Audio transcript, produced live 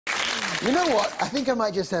You know what? I think I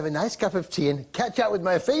might just have a nice cup of tea and catch up with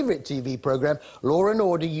my favourite TV programme, Law and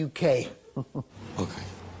Order UK. OK.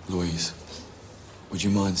 Louise, would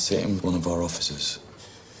you mind sitting with one of our officers?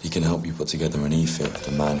 He can help you put together an e-fit of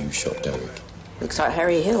the man who shot Derek. Looks like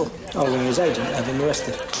Harry Hill. I was his agent, have him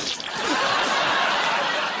arrested.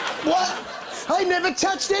 What? I never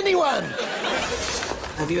touched anyone!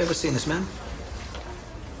 Have you ever seen this man?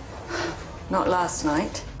 Not last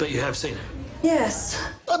night. But you have seen him? Yes.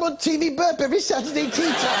 I'm on TV Burp every Saturday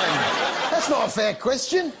tea time. That's not a fair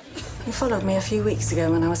question. He followed me a few weeks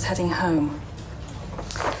ago when I was heading home.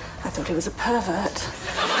 I thought he was a pervert.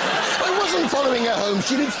 I wasn't following her home.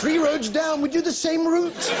 She lived 3 roads down. We do the same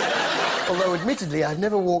route. Although, admittedly, I've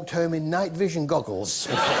never walked home in night vision goggles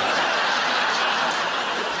before.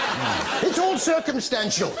 It's all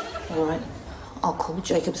circumstantial. All right. I'll call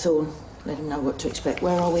Jacob Thorne. Let him know what to expect.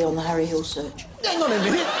 Where are we on the Harry Hill search? Hang on a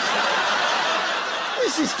minute.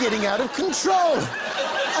 This is getting out of control.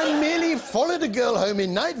 I merely followed a girl home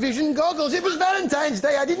in night vision goggles. It was Valentine's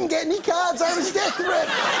Day. I didn't get any cards. I was desperate.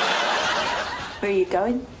 Where are you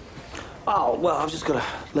going? Oh, well, I've just got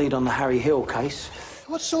a lead on the Harry Hill case.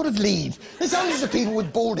 What sort of lead? There's hundreds of people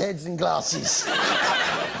with bald heads and glasses.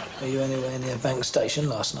 Were you anywhere near Bank Station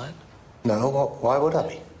last night? No, why would I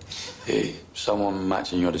be? Hey, someone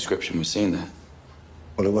matching your description was seen there.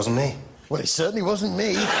 Well, it wasn't me. Well, it certainly wasn't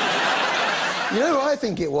me. You know who I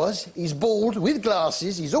think it was? He's bald, with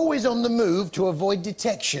glasses. He's always on the move to avoid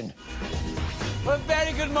detection. Well,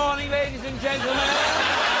 very good morning, ladies and gentlemen.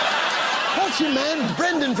 What's your man?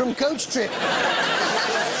 Brendan from Coach Trip.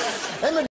 Emma